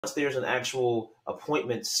once there's an actual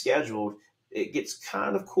appointment scheduled, it gets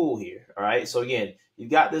kind of cool here. All right. So again, you've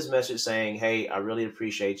got this message saying, hey, I really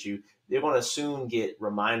appreciate you. They're going to soon get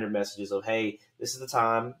reminder messages of, hey, this is the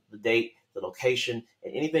time, the date, the location,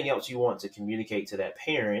 and anything else you want to communicate to that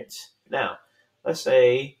parent. Now, let's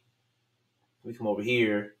say we come over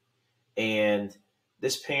here and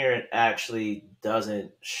this parent actually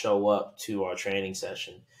doesn't show up to our training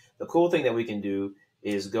session. The cool thing that we can do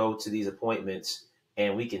is go to these appointments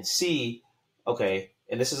and we can see, okay,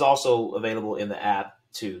 and this is also available in the app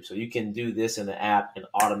too. So you can do this in the app and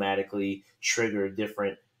automatically trigger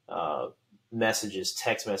different messages,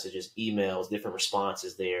 text messages, emails, different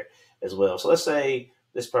responses there as well. So let's say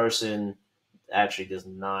this person actually does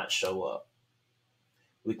not show up.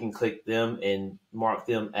 We can click them and mark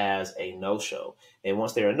them as a no-show. And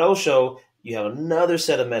once they're a no-show, you have another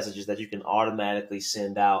set of messages that you can automatically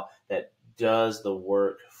send out that does the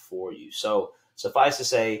work for you. So suffice to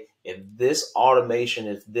say, if this automation,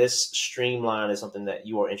 if this streamline is something that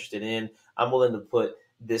you are interested in, I'm willing to put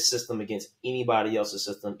this system against anybody else's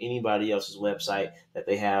system, anybody else's website that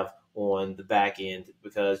they have on the back end,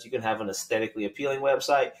 because you can have an aesthetically appealing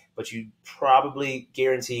website, but you probably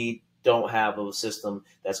guaranteed don't have a system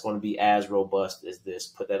that's going to be as robust as this.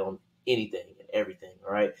 Put that on anything and everything.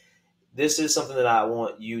 All right. This is something that I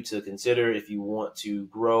want you to consider if you want to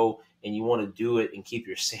grow and you want to do it and keep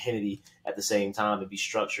your sanity at the same time and be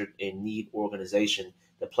structured and need organization.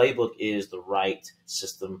 The Playbook is the right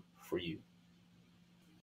system for you.